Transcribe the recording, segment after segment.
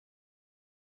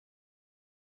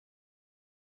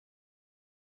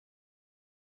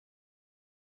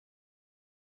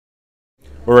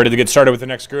We're ready to get started with the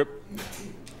next group.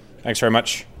 Thanks very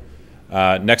much.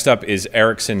 Next up is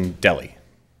Ericsson Delhi.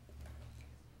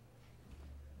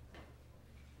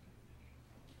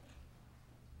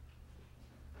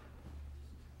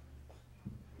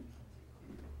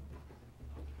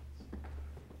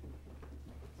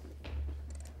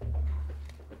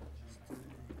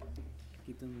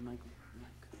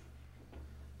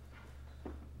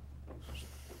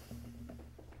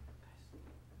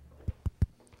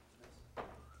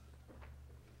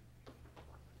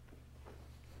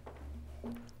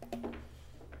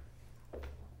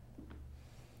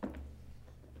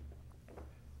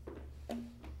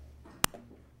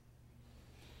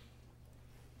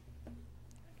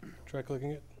 Try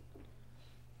clicking it.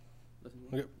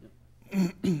 Okay.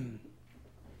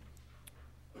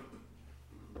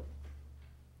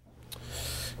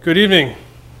 Good evening.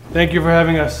 Thank you for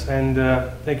having us, and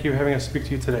thank you for having us speak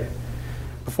to you today.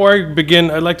 Before I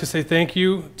begin, I'd like to say thank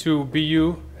you to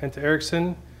BU and to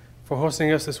Ericsson for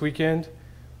hosting us this weekend.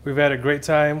 We've had a great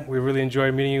time. We really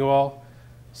enjoyed meeting you all,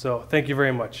 so thank you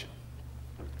very much.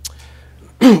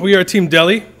 We are Team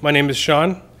Delhi. My name is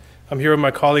Sean. I'm here with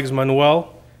my colleagues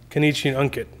Manuel, Kenichi, and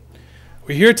Ankit.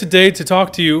 We're here today to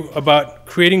talk to you about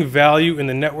creating value in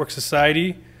the network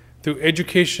society through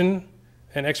education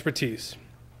and expertise.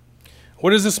 What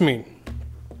does this mean?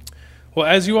 Well,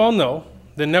 as you all know,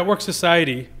 the network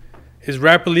society is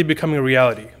rapidly becoming a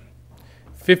reality.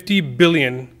 50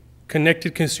 billion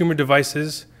connected consumer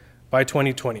devices by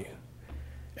 2020.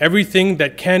 Everything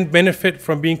that can benefit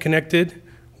from being connected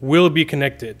will be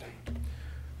connected.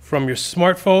 From your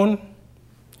smartphone,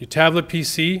 your tablet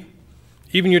PC,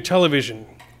 even your television,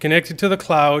 connected to the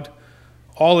cloud,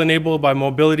 all enabled by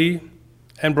mobility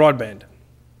and broadband.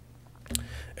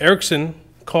 Ericsson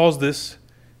calls this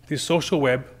the social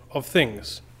web of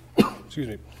things. Excuse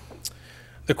me.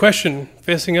 The question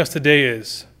facing us today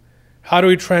is, how do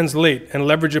we translate and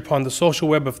leverage upon the social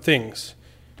web of things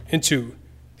into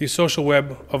the social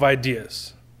web of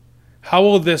ideas? How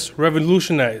will this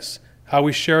revolutionize how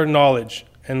we share knowledge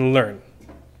and learn?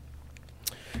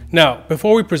 Now,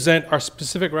 before we present our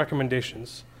specific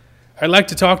recommendations, I'd like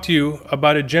to talk to you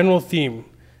about a general theme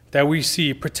that we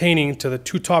see pertaining to the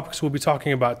two topics we'll be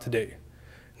talking about today.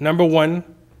 Number one,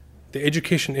 the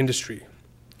education industry.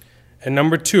 And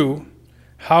number two,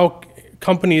 how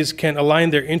companies can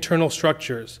align their internal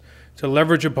structures to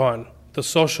leverage upon the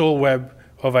social web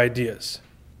of ideas.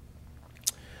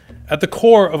 At the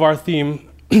core of our theme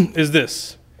is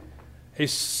this, a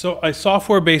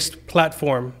software-based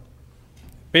platform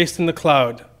based in the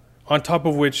cloud, on top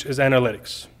of which is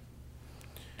analytics.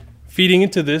 Feeding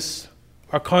into this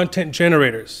are content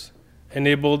generators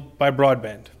enabled by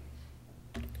broadband.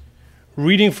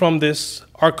 Reading from this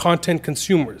are content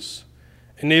consumers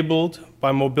enabled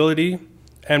by mobility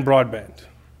and broadband.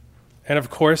 And of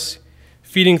course,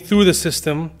 feeding through the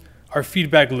system are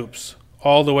feedback loops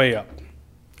all the way up.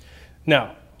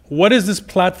 Now, what does this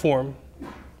platform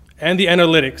and the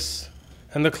analytics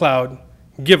and the cloud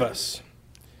give us?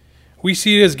 We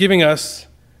see it as giving us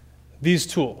these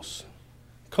tools: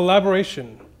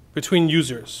 collaboration between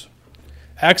users,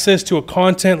 access to a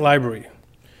content library,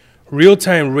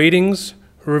 real-time ratings,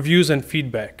 reviews, and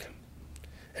feedback,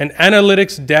 an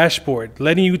analytics dashboard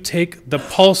letting you take the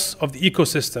pulse of the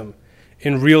ecosystem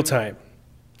in real time,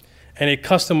 and a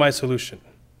customized solution.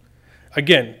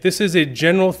 Again, this is a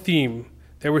general theme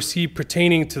that we see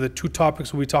pertaining to the two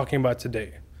topics we'll be talking about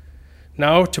today.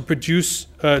 Now,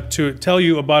 to tell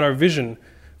you about our vision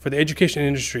for the education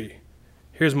industry,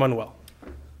 here's Manuel.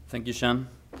 Thank you, Sean.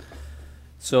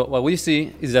 So what we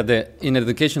see is that in the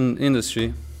education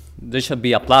industry, there should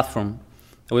be a platform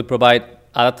that will provide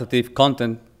adaptive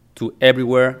content to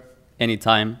everywhere,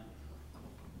 anytime,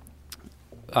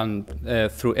 and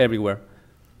through everywhere.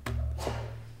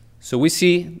 So we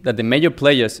see that the major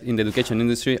players in the education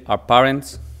industry are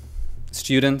parents,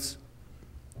 students,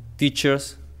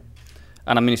 teachers,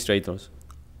 and administrators.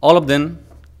 All of them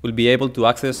will be able to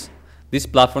access this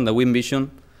platform that we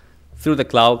envision through the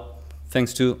cloud,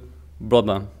 thanks to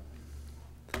broadband.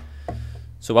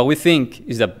 So what we think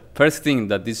is the first thing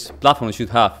that this platform should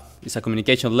have is a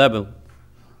communication level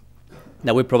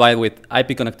that we provide with IP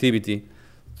connectivity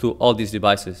to all these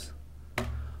devices.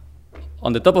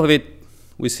 On the top of it,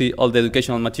 we see all the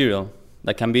educational material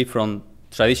that can be from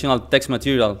traditional text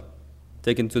material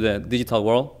taken to the digital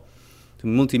world to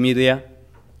multimedia,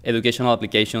 educational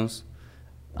applications,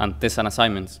 and tests and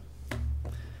assignments.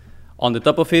 On the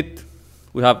top of it,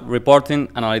 we have reporting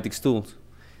analytics tools.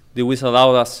 They will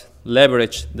allow us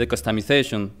leverage the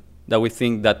customization that we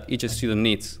think that each student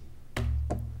needs.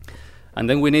 And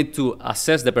then we need to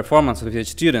assess the performance of each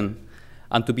student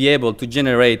and to be able to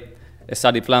generate a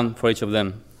study plan for each of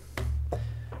them.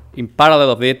 In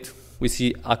parallel of it, we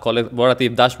see a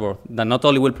collaborative dashboard that not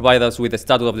only will provide us with the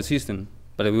status of the system,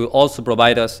 but it will also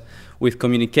provide us with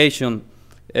communication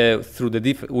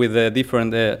with the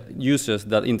different users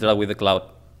that interact with the cloud.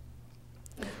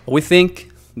 We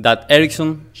think that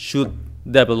Ericsson should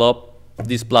develop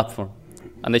this platform,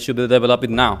 and they should develop it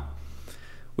now.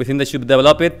 We think they should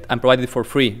develop it and provide it for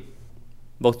free,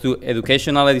 both to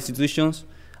educational institutions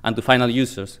and to final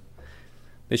users.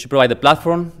 They should provide a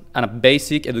platform and a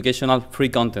basic educational free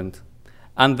content.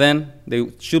 And then they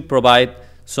should provide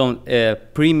some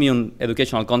premium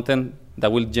educational content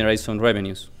that will generate some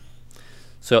revenues.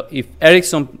 So if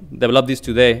Ericsson develop this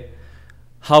today,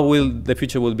 how will the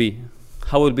future will be?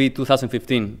 How will be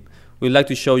 2015? We'd like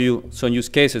to show you some use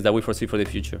cases that we foresee for the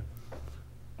future.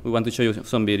 We want to show you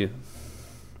some video.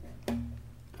 I have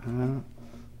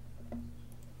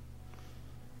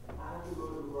to go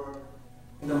to work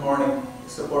in the morning to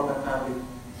support my family.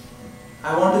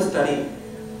 I want to study,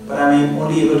 but I'm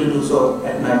only able to do so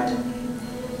at night.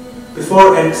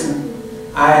 Before Ericsson,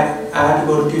 I had to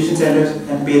go to tuition centers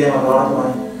and pay them a lot of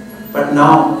money. But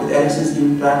now, with Ericsson's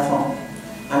new platform,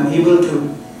 I'm able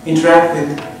to interact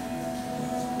with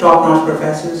top-notch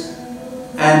professors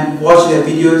and watch their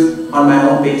videos on my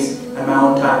own pace and my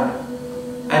own time.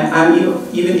 And I'm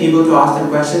even able to ask them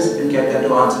questions and get them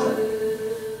to answer.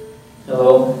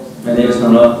 Hello, my name is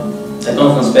Manuel. I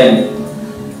come from Spain.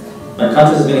 My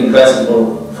country has been in crisis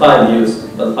for 5 years,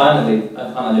 but finally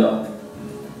I found a job.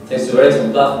 Thanks to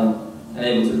Ericsson platform, I'm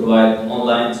able to provide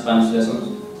online Spanish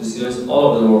lessons to students all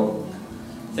over the world.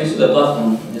 Thanks to the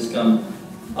platform, I just can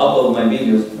upload my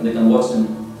videos and they can watch them.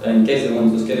 And in case they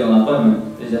want to schedule an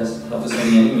appointment, they just have to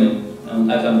send me an email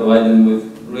and I can provide them with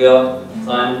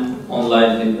real-time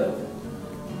online feedback.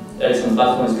 Ericsson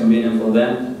platform is convenient for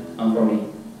them and for me.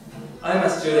 I'm a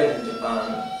student in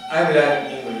Japan. I'm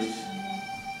learning English.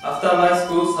 After my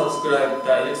school subscribed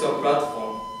the Ericsson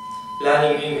platform,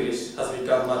 learning English has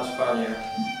become much funnier.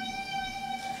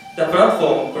 The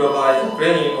platform provides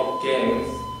plenty of games,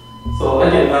 so I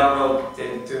can download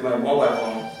them to my mobile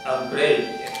phone and play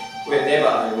it whenever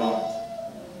I want.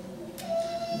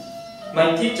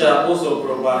 My teacher also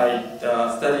provides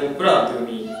the studying plan to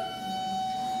me.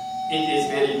 It is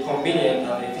very convenient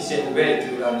and efficient way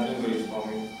to learn English for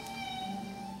me.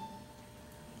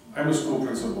 I'm a school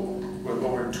principal with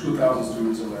over 2,000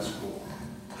 students in my school.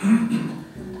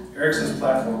 Ericsson's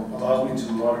platform allows me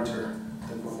to monitor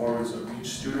the performance of each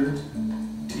student,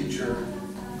 teacher,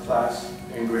 class,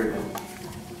 and grade level.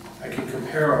 I can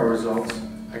compare our results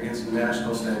against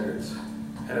national standards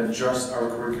and adjust our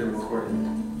curriculum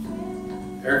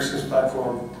accordingly. Ericsson's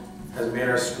platform has made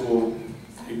our school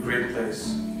a great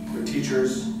place for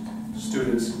teachers,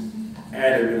 students,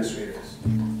 and administrators.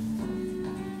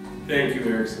 Thank you,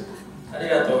 Ericsson.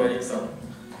 Arigatou, Ericsson.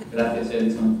 Gracias,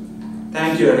 Ericsson.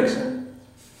 Thank you, Ericsson.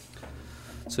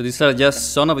 So these are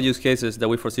just some of the use cases that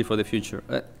we foresee for the future.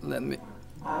 Let me.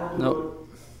 I have to No.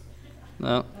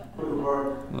 No. go to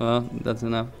work. Well, that's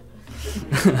enough.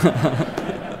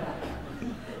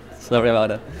 Sorry about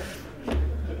that.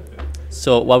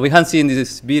 So what we can see in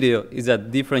this video is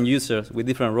that different users with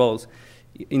different roles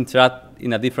interact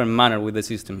in a different manner with the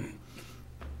system.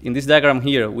 In this diagram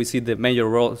here, we see the major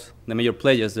roles, the major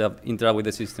players that interact with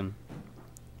the system.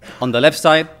 On the left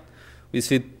side, we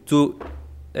see two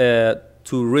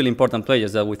really important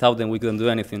players that without them we couldn't do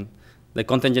anything. The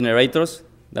content generators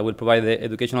that will provide the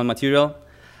educational material,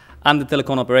 and the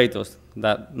telecom operators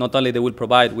that not only they will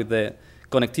provide with the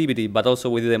connectivity, but also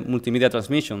with the multimedia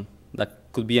transmission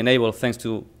that could be enabled thanks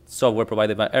to software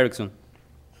provided by Ericsson.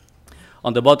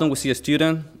 On the bottom, we see a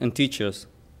student and teachers.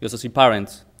 We also see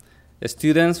parents. The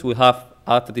students will have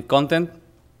adaptive content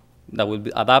that will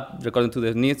be adapt according to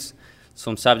their needs.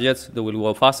 Some subjects that will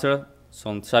go faster,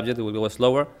 some subjects that will go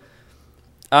slower.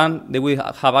 And they will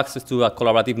have access to a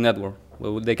collaborative network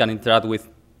where they can interact with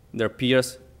their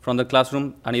peers from the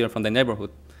classroom and even from the neighborhood.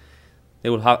 They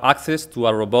will have access to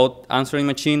a robot answering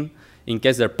machine. In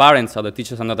case their parents or the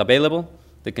teachers are not available,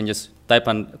 they can just type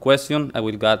a question and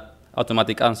will get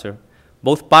automatic answer.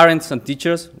 Both parents and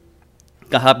teachers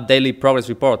can have daily progress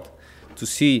report to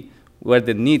see where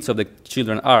the needs of the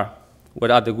children are,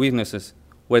 where are the weaknesses,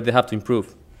 where they have to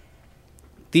improve.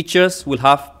 Teachers will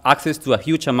have access to a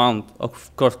huge amount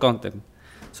of course content,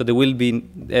 so they will be,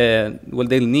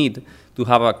 they'll need to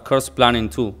have a course planning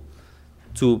tool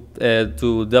to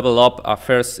develop a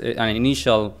first, an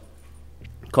initial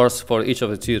course for each of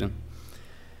the students.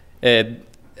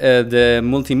 The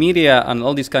multimedia and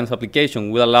all these kinds of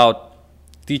applications will allow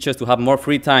teachers to have more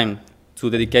free time to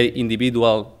dedicate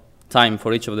individual time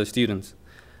for each of the students.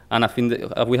 And I think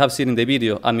we have seen in the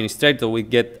video, administrator will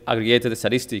get aggregated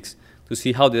statistics to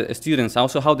see how the students,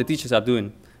 also how the teachers are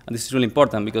doing. And this is really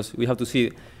important because we have to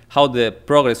see how the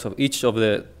progress of each of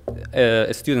the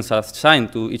students are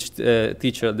assigned to each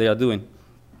teacher they are doing.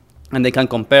 And they can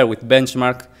compare with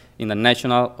benchmark in the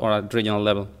national or at regional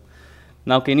level.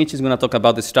 Now Kenichi is going to talk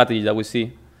about the strategy that we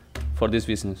see for this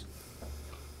business.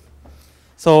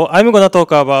 So I'm going to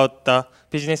talk about the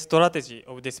business strategy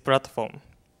of this platform.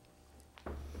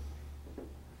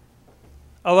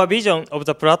 Our vision of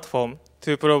the platform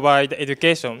to provide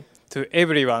education to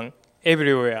everyone,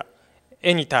 everywhere,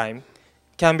 anytime,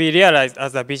 can be realized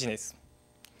as a business,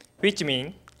 which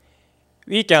means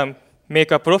we can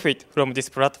make a profit from this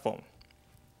platform.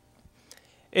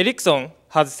 Ericsson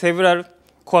has several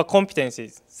core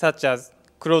competencies, such as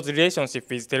close relationship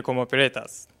with telecom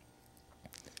operators.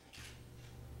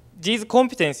 These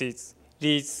competencies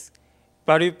lead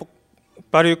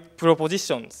value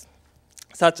propositions,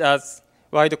 such as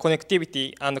wide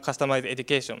connectivity and customized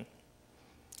education.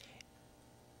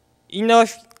 In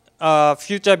our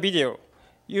future video,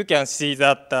 you can see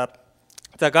that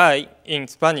the guy in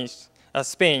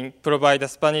Spain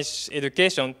provides Spanish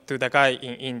education to the guy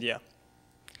in India.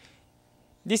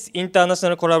 This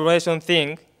international collaboration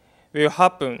thing will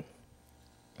happen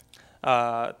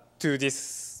to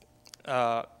this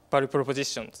value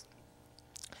propositions.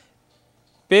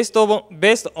 Based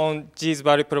on these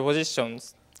value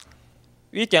propositions,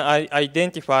 we can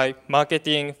identify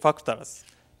marketing factors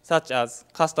such as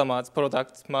customers,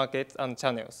 products, markets, and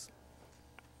channels.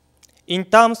 In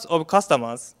terms of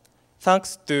customers,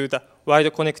 thanks to the wide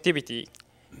connectivity,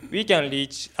 we can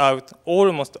reach out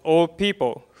almost all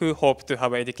people who hope to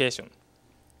have education,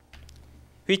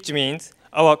 which means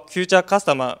our future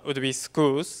customer would be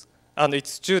schools and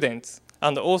its students,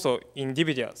 and also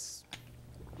individuals.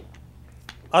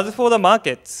 As for the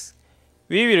markets,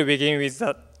 we will begin with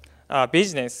the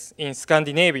business in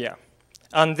Scandinavia,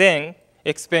 and then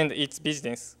expand its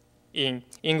business in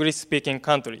English-speaking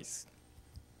countries.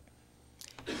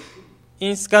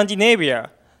 In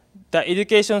Scandinavia, the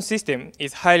education system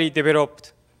is highly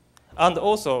developed, and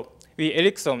also we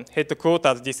Ericsson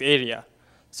headquartered this area,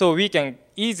 so we can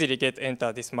easily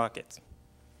enter this market.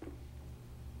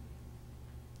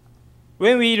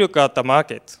 When we look at the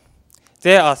market,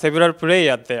 there are several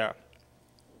players there.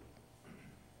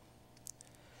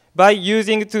 By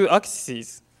using two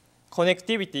axes,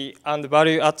 connectivity and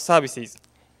value-add services,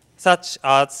 such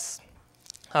as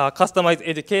customized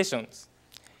educations,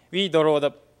 we draw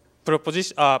the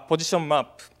position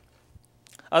map.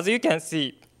 As you can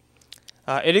see,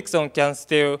 Ericsson can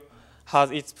still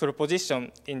have its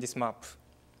proposition in this map.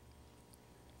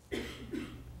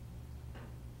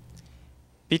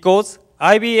 Because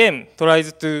IBM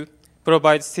tries to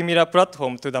provide similar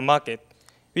platform to the market,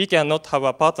 we cannot have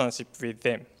a partnership with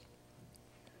them.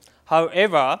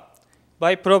 However,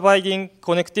 by providing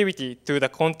connectivity to the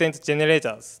content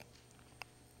generators,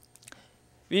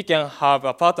 we can have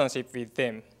a partnership with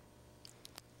them.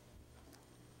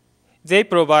 They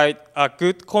provide a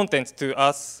good content to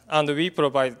us, and we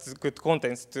provide good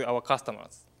content to our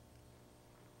customers.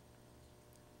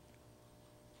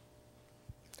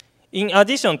 In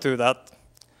addition to that,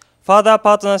 further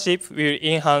partnership will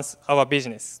enhance our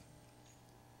business.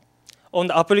 On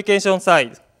the application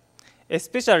side,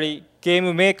 especially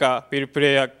game maker will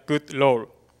play a good role.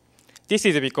 This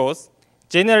is because,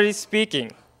 generally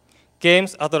speaking,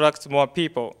 games attract more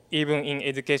people, even in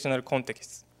educational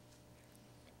contexts.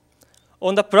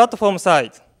 On the platform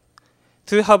side,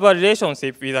 to have a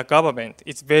relationship with the government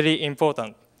is very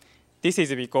important. This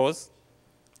is because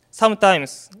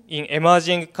sometimes in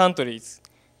emerging countries,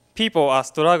 people are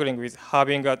struggling with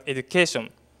having an education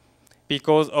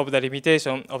because of the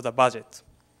limitation of the budget.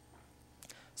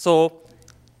 So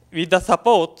with the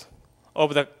support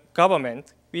of the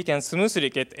government, we can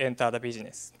smoothly enter the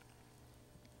business.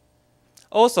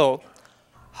 Also,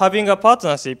 having a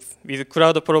partnership with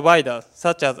cloud providers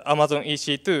such as Amazon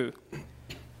EC2,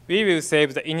 we will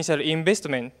save the initial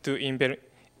investment to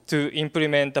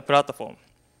implement the platform.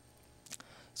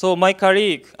 So my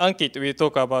colleague, Ankit, will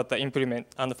talk about the implement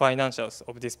and financials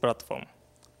of this platform.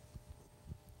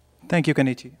 Thank you,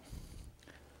 Kenichi.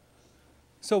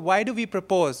 So why do we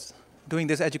propose doing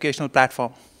this educational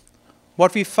platform?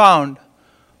 What we found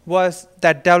was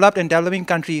that developed and developing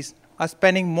countries are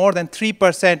spending more than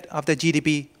 3% of their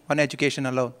GDP on education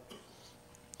alone.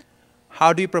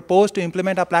 How do we propose to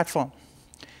implement our platform?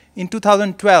 In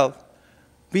 2012,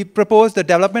 we proposed the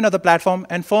development of the platform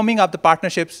and forming up the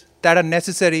partnerships that are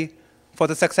necessary for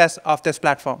the success of this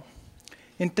platform.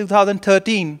 In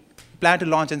 2013, we plan to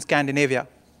launch in Scandinavia.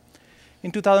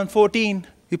 In 2014,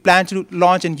 we plan to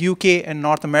launch in UK and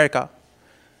North America.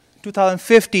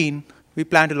 2015, we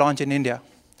plan to launch in India.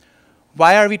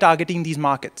 Why are we targeting these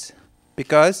markets?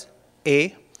 Because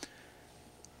A,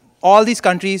 all these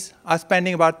countries are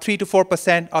spending about 3 to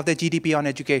 4% of their GDP on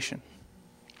education.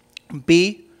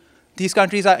 B, these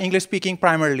countries are English-speaking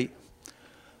primarily.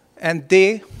 And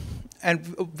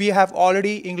we have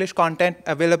already English content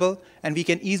available, and we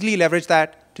can easily leverage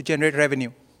that to generate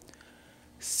revenue.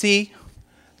 C,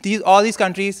 all these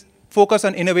countries focus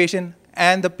on innovation,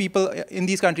 and the people in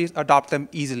these countries adopt them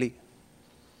easily.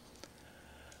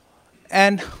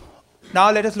 And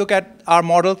now let us look at our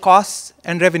model costs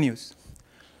and revenues.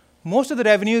 Most of the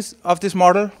revenues of this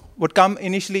model would come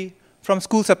initially from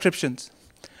school subscriptions.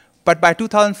 But by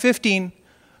 2015,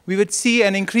 we would see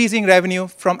an increasing revenue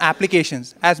from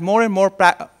applications as more and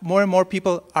more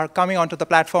people are coming onto the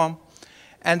platform,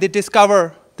 and they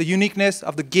discover the uniqueness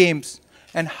of the games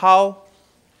and how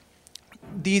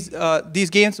these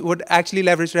games would actually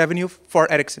leverage revenue for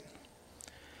Ericsson.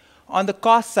 On the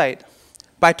cost side,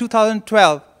 by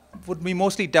 2012 would be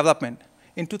mostly development.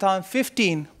 In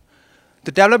 2015,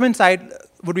 the development side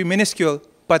would be minuscule,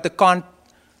 but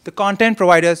the content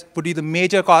providers would be the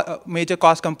major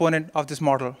cost component of this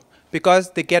model,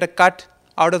 because they get a cut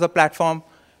out of the platform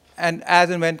and as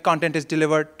and when content is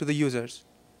delivered to the users.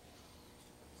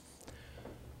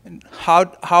 And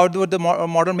how would the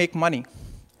model make money?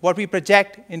 What we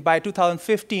project by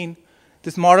 2015,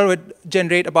 this model would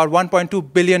generate about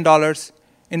 $1.2 billion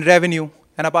in revenue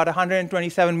and about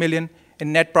 127 million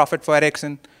in net profit for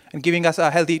Ericsson, and giving us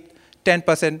a healthy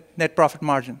 10% net profit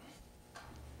margin.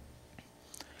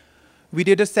 We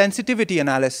did a sensitivity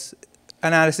analysis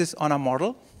on our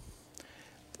model.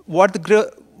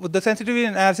 The sensitivity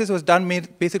analysis was done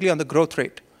basically on the growth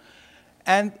rate.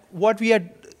 And what we are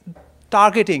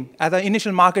targeting as our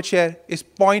initial market share is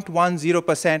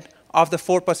 0.10% of the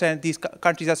 4% these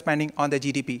countries are spending on their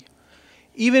GDP.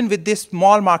 Even with this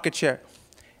small market share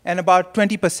and about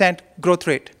 20% growth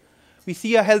rate, we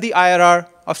see a healthy IRR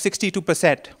of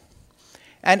 62%.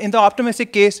 And in the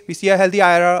optimistic case, we see a healthy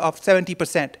IRR of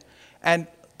 70%. And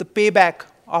the payback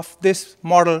of this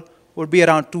model would be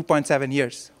around 2.7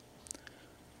 years.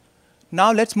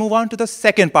 Now let's move on to the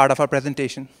second part of our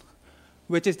presentation,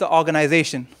 which is the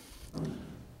organization.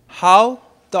 How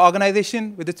the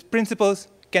organization with its principles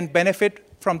can benefit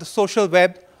from the social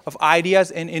web of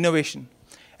ideas and innovation,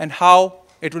 and how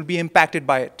it will be impacted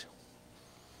by it.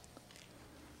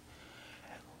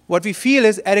 What we feel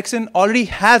is Ericsson already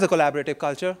has a collaborative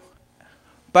culture,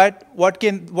 but what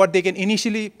they can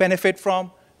initially benefit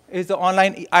from is the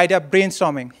online idea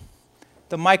brainstorming,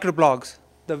 the microblogs,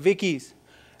 the wikis,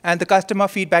 and the customer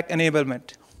feedback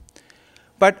enablement.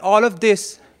 But all of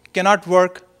this cannot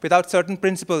work without certain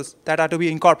principles that are to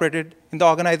be incorporated in the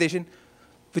organization,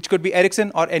 which could be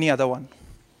Ericsson or any other one.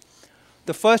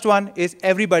 The first one is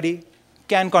everybody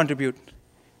can contribute.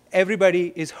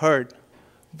 Everybody is heard,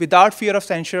 without fear of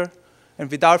censure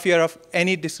and without fear of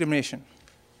any discrimination.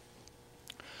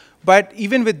 But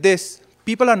even with this,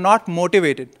 people are not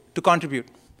motivated to contribute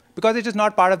because it is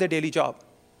not part of their daily job.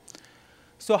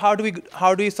 So how do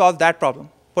we solve that problem?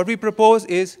 What we propose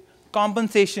is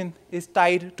compensation is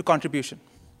tied to contribution.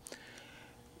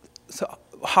 So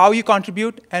how you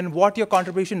contribute and what your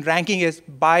contribution ranking is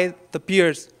by the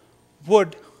peers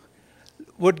would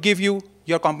give you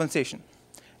your compensation.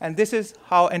 And this is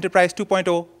how Enterprise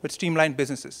 2.0 would streamline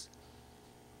businesses.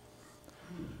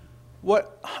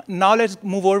 Now let's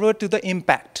move over to the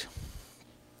impact.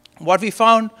 What we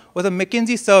found was a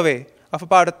McKinsey survey of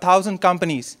about 1,000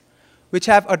 companies which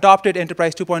have adopted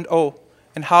Enterprise 2.0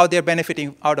 and how they're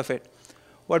benefiting out of it.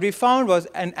 What we found was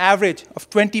an average of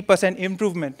 20%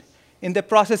 improvement in their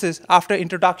processes after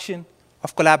introduction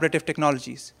of collaborative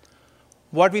technologies.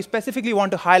 What we specifically want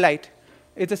to highlight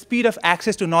is the speed of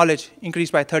access to knowledge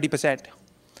increased by 30%.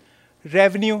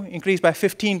 Revenue increased by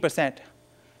 15%.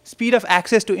 Speed of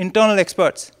access to internal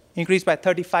experts increased by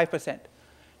 35%.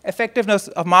 Effectiveness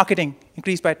of marketing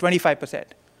increased by 25%.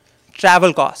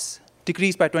 Travel costs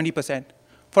decreased by 20%.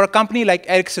 For a company like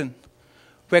Ericsson,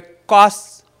 where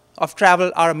costs of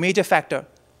travel are a major factor,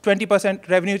 20%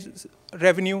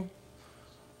 revenue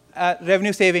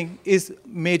saving is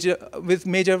major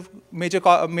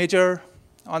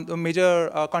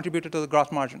contributor to the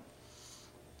gross margin.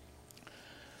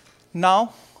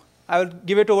 Now, I will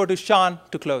give it over to Sean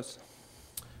to close.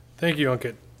 Thank you,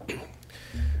 Ankit.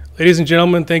 Ladies and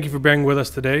gentlemen, thank you for bearing with us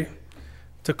today.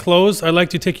 To close, I'd like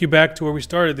to take you back to where we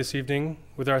started this evening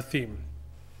with our theme: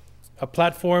 a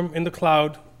platform in the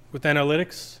cloud with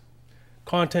analytics,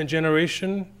 content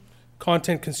generation,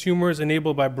 content consumers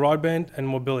enabled by broadband and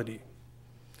mobility.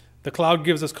 The cloud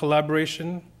gives us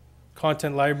collaboration,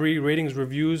 content library, ratings,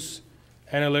 reviews,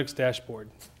 analytics dashboard.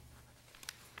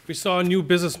 We saw a new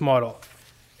business model.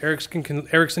 Ericsson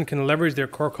can leverage their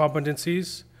core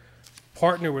competencies,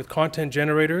 partner with content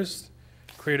generators,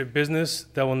 create a business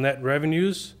that will net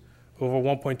revenues over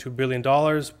 $1.2 billion,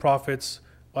 profits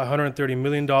by $130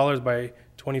 million by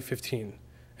 2015,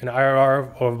 an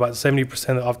IRR of about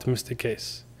 70% of optimistic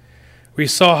case. We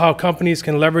saw how companies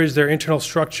can leverage their internal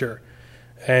structure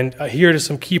and adhere to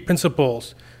some key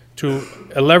principles to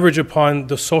leverage upon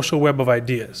the social web of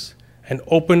ideas, an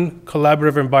open,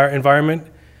 collaborative environment,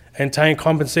 and tying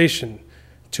compensation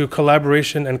to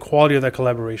collaboration and quality of that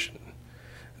collaboration.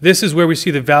 This is where we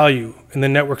see the value in the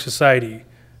network society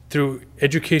through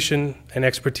education and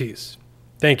expertise.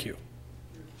 Thank you.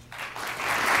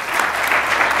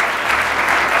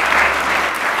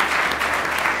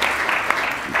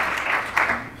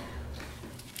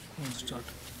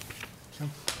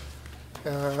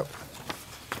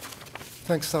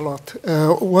 Thanks a lot.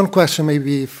 One question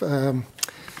maybe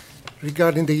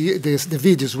regarding the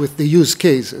videos with the use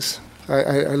cases.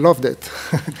 I loved it.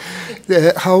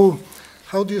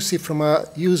 How do you see from a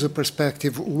user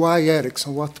perspective why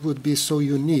Ericsson? What would be so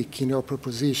unique in your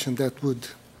proposition that would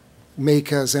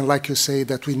make us, and like you say,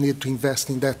 that we need to invest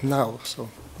in that now? So,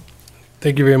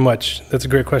 thank you very much. That's a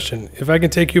great question. If I can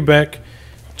take you back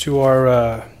to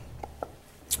our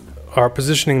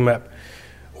positioning map.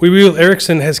 We real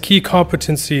Ericsson has key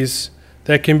competencies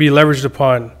that can be leveraged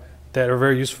upon that are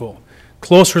very useful.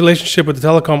 Close relationship with the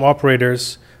telecom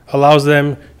operators allows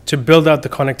them to build out the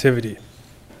connectivity.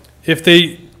 If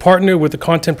they partner with the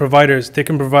content providers, they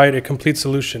can provide a complete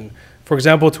solution. For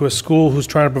example, to a school who's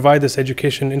trying to provide this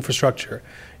education infrastructure,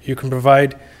 you can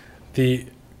provide the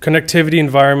connectivity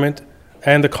environment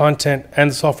and the content and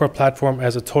the software platform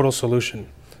as a total solution.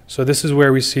 So this is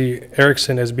where we see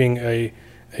Ericsson as being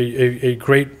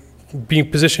being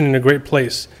positioned in a great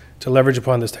place to leverage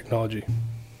upon this technology.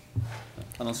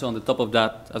 And also on the top of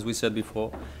that, as we said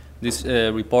before, this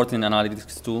reporting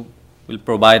analytics tool will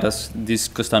provide us this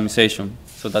customization.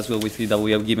 So that's where we see that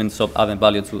we have given some added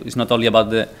value to. It's not only about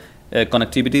the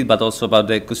connectivity, but also about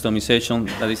the customization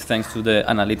that is thanks to the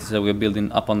analytics that we're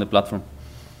building upon the platform.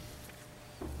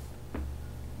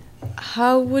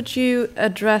 How would you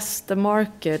address the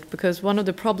market? Because one of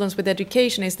the problems with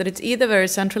education is that it's either very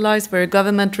centralized, very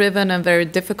government-driven, and very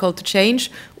difficult to change,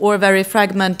 or very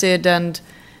fragmented and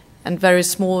very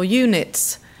small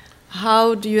units.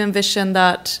 How do you envision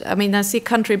that? I mean, I see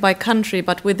country by country,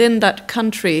 but within that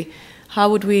country, how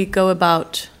would we go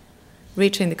about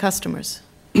reaching the customers?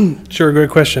 Sure,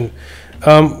 great question.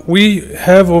 We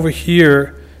have over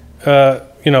here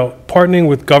partnering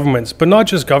with governments, but not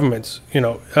just governments.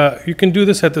 You can do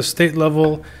this at the state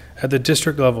level, at the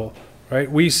district level,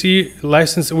 right? We see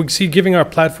giving our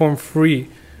platform free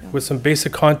with some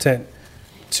basic content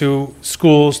to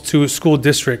schools, to school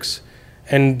districts,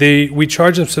 and we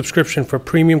charge them subscription for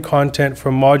premium content,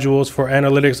 for modules, for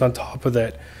analytics on top of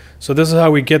that. So this is how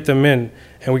we get them in,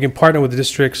 and we can partner with the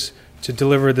districts to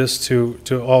deliver this to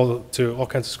all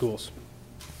kinds of schools.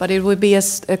 But it would be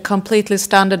a completely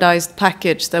standardized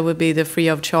package that would be the free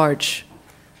of charge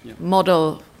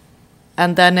model,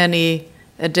 and then any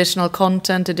additional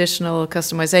content, additional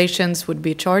customizations would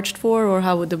be charged for, or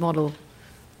how would the model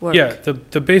work? Yeah,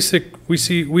 the basic,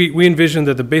 we envision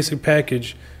that the basic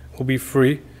package will be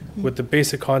free with the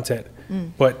basic content.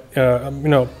 But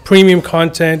premium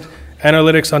content,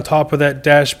 analytics on top of that,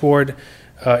 dashboard,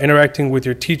 interacting with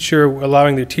your teacher,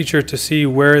 allowing the teacher to see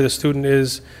where the student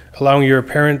is, allowing your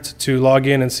parent to log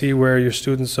in and see where your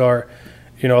students are,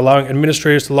 allowing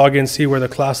administrators to log in and see where the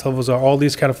class levels are. All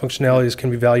these kind of functionalities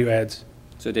can be value adds.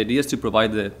 So the idea is to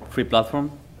provide the free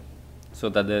platform so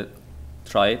that they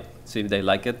try it, see if they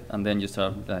like it, and then you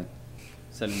start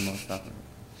selling more stuff.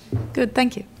 Good,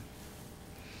 thank you.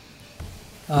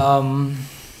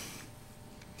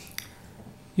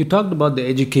 You talked about the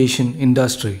education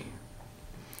industry.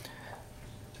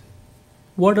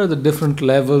 What are the different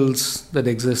levels that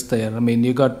exist there? I mean,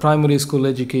 you got primary school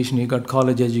education, you got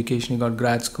college education, you got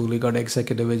grad school, you got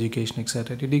executive education,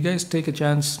 etc. Did you guys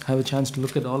have a chance to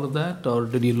look at all of that, or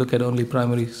did you look at only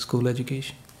primary school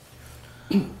education?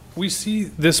 We see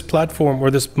this platform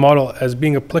or this model as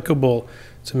being applicable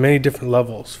to many different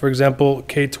levels. For example,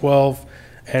 K-12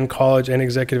 and college and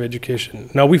executive education.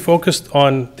 Now, we focused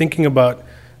on thinking about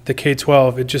the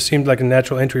K-12. It just seemed like a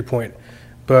natural entry point.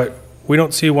 But we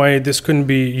don't see why this couldn't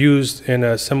be used in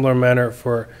a similar manner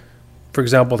for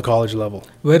example, the college level.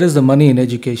 Where is the money in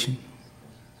education?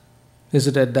 Is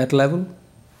it at that level?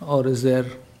 Or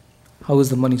how is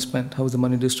the money spent? How is the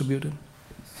money distributed?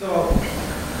 So,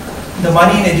 the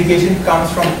money in education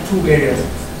comes from two areas.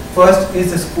 First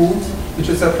is the schools, which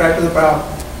will subscribe to the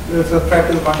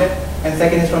content, and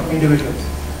second is from individuals.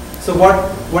 So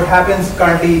what happens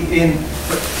currently in,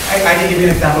 I can give you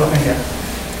an example of India,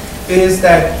 is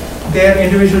that there are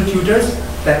individual tutors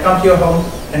that come to your home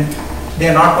and they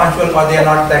are not punctual or they are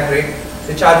not that great.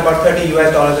 They charge about $30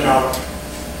 an hour.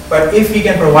 But if we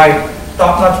can provide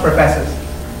top-notch professors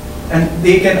and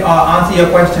they can answer your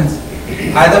questions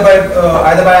either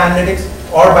by analytics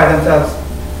or by themselves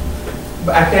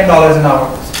at $10 an hour,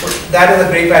 that is a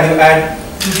great value add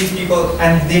to these people,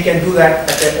 and they can do that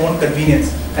at their own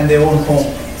convenience and their own home.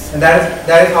 And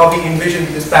that is how we envision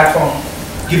this platform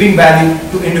giving value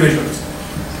to individuals.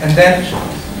 And then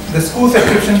the school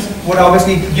subscriptions would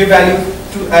obviously give value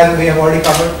to, as we have already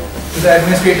covered, to the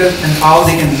administrators and how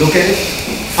they can look at it,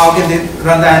 how can they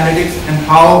run the analytics, and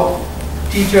how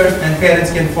teachers and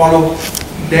parents can follow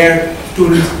their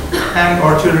students and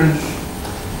or children,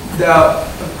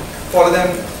 follow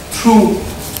them through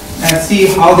and see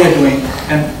how they're doing.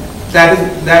 And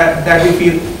that we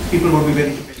feel people would be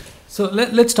willing to pay. So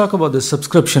let's talk about the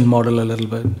subscription model a little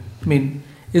bit. I mean,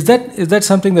 is that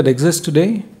something that exists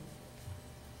today?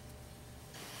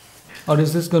 Or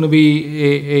is this going to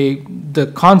be the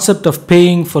concept of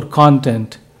paying for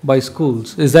content by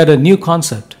schools? Is that a new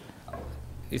concept?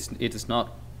 It is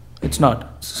not. It's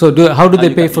not. So how do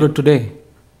they pay for it today?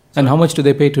 And how much do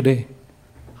they pay today?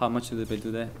 How much do they pay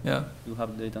today? Yeah. You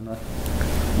have data on that?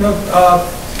 No,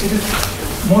 it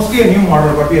is mostly a new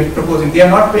model what we are proposing. They are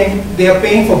not paying, they are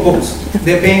paying for books.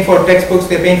 They are paying for textbooks,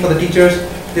 they are paying for the teachers,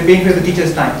 they are paying for the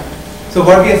teachers' time. So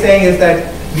what we are saying is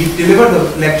that we deliver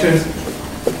the lectures,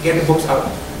 get the books out.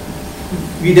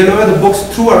 We deliver the books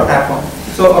through our platform.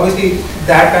 So obviously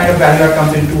that kind of value add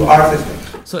comes into our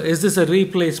system. So is this a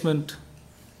replacement?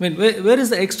 I mean, where is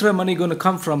the extra money going to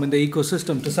come from in the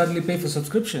ecosystem to suddenly pay for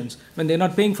subscriptions when they're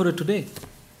not paying for it today?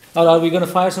 Or are we going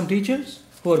to fire some teachers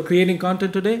who are creating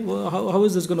content today? Well, how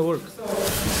is this going to work?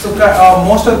 So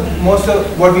most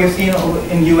of what we have seen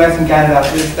in US and Canada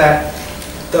is that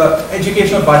the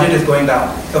educational budget is going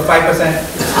down. So 5%,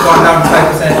 it's gone down to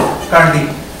 5%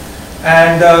 currently.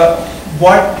 And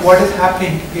what is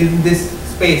happening in this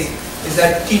space is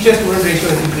that teacher-student ratio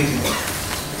is increasing.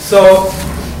 So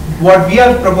what we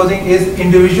are proposing is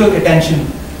individual attention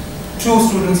to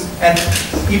students, and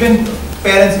even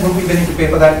parents would be willing to pay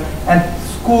for that, and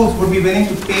schools would be willing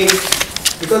to pay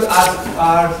because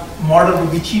our model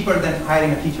would be cheaper than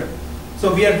hiring a teacher.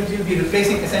 So we will be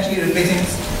essentially replacing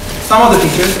some of the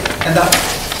teachers,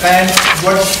 and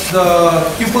what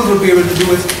the pupils would be able to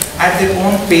do is at their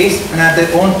own pace and at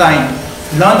their own time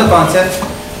learn the concept,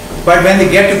 but when they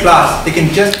get to class they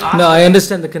can just ask. No, I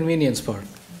understand the convenience part.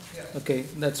 Okay,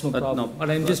 that's no problem. No, but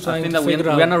I'm just trying to we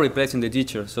figure out. We are not replacing the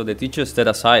teacher, so the teacher set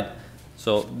aside.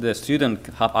 So the student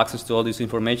have access to all this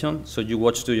information, so you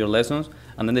watch to your lessons,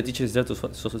 and then the teacher is there to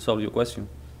solve your question.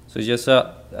 So it's just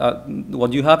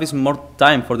what you have is more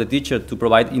time for the teacher to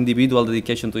provide individual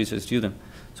dedication to each student.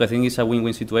 So I think it's a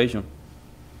win-win situation.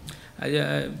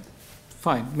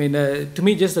 Fine. I mean, to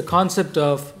me, just the concept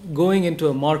of going into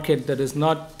a market that is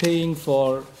not paying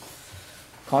for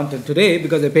content today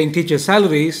because they're paying teachers'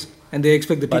 salaries and they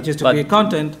expect the teachers to create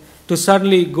content, to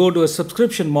suddenly go to a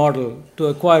subscription model to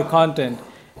acquire content,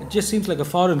 it just seems like a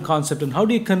foreign concept. And how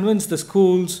do you convince the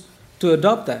schools to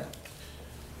adopt that?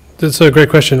 That's a great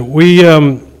question.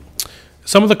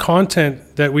 Some of the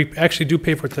content that we actually do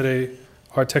pay for today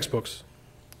are textbooks.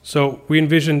 So we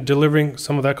envision delivering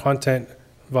some of that content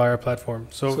via our platform.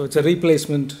 So it's a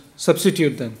replacement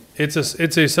substitute then? It's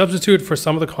a substitute for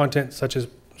some of the content such as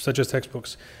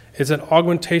textbooks. It's an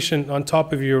augmentation on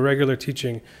top of your regular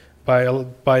teaching by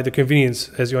the convenience,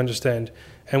 as you understand.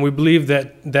 And we believe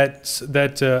that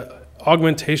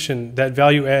augmentation, that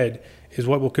value add, is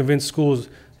what will convince schools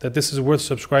that this is worth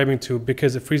subscribing to,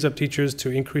 because it frees up teachers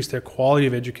to increase their quality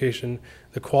of education,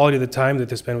 the quality of the time that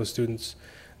they spend with students.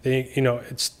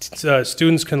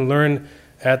 Students can learn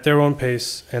at their own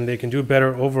pace, and they can do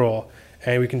better overall.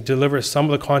 And we can deliver some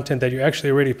of the content that you're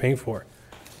actually already paying for,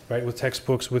 right? With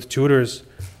textbooks, with tutors,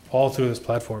 all through this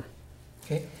platform.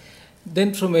 Okay.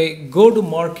 Then from a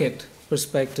go-to-market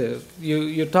perspective,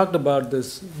 you talked about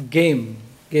this game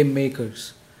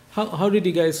makers. How did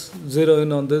you guys zero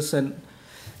in on this, and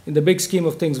in the big scheme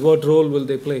of things, what role will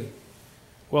they play?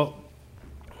 Well,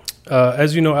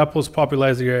 as you know, Apple's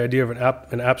popularized the idea of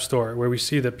an app store, where we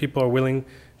see that people are willing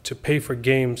to pay for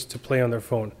games to play on their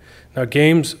phone. Now,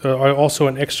 games are also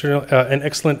an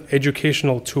excellent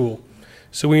educational tool.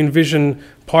 So we envision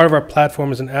part of our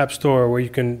platform as an app store where you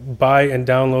can buy and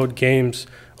download games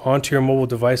onto your mobile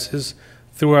devices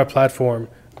through our platform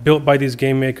built by these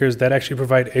game makers that actually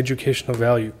provide educational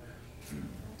value.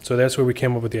 So that's where we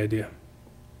came up with the idea.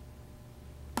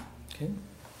 Okay.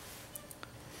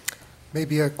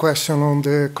 Maybe a question on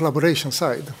the collaboration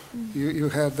side. You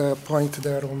had a point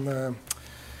there on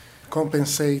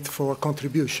compensate for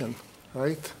contribution,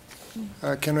 right?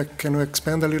 Can you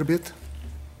expand a little bit?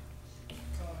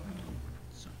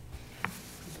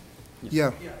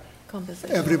 Yeah.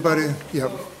 Compensation. Everybody, yeah.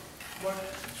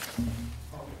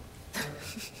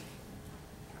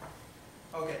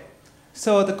 Okay.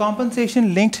 So the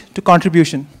compensation linked to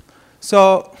contribution.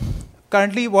 So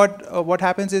currently what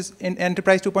happens is in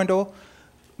Enterprise 2.0,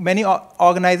 many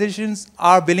organizations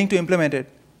are willing to implement it,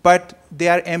 but they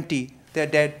are empty, they're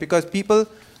dead, because people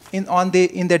in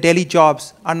their daily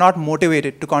jobs are not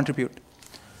motivated to contribute.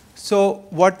 So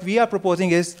what we are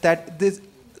proposing is that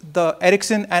the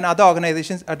Ericsson and other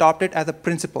organizations adopt it as a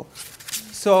principle.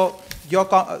 So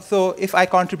if I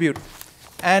contribute,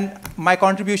 and my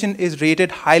contribution is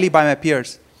rated highly by my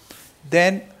peers,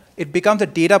 then it becomes a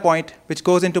data point which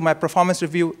goes into my performance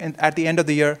review at the end of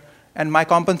the year, and my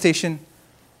compensation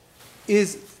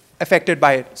is affected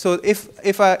by it. So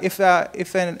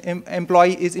if an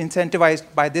employee is incentivized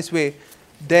by this way,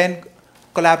 then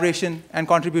collaboration and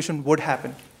contribution would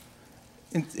happen.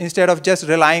 Instead of just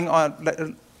relying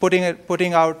on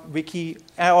putting out wiki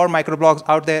or microblogs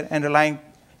out there and relying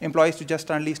employees to just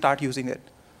suddenly start using it.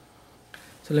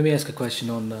 So let me ask a question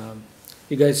on,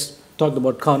 you guys talked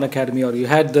about Khan Academy, or you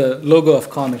had the logo of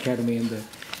Khan Academy in there.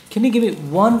 Can you give me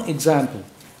one example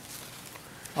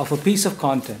of a piece of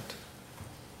content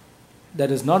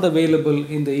that is not available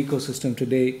in the ecosystem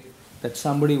today that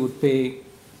somebody would pay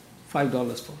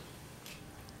 $5 for?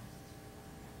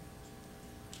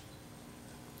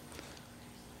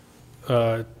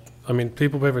 I mean,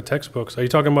 people pay for textbooks. Are you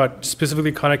talking about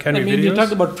specifically Khan Academy videos? You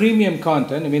talked about premium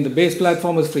content. I mean, the base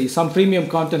platform is free. Some premium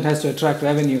content has to attract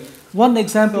revenue. One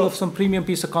example of some premium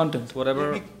piece of content.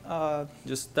 Whatever,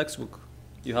 just textbook.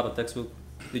 You have a textbook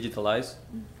digitalized,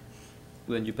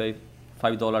 then you pay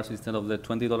 $5 instead of the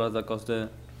 $20 that costs the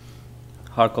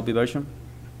hard copy version.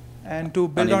 And to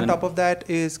build on top of that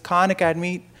is Khan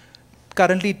Academy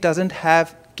currently doesn't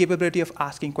have capability of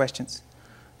asking questions.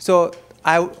 So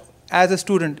as a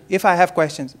student, if I have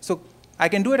questions, so I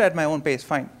can do it at my own pace,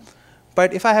 fine.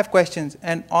 But if I have questions,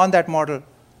 and on that model,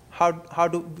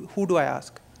 who do I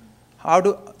ask?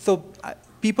 So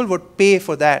people would pay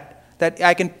for that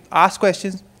I can ask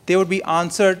questions, they would be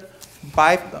answered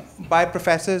by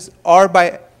professors or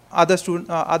by other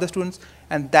students,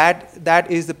 and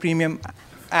that is the premium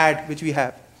ad which we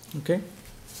have. Okay,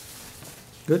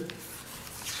 good.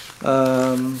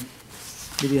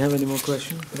 Did you have any more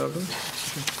questions, Robert?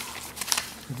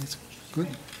 Good.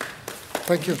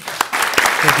 Thank you.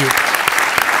 Thank you.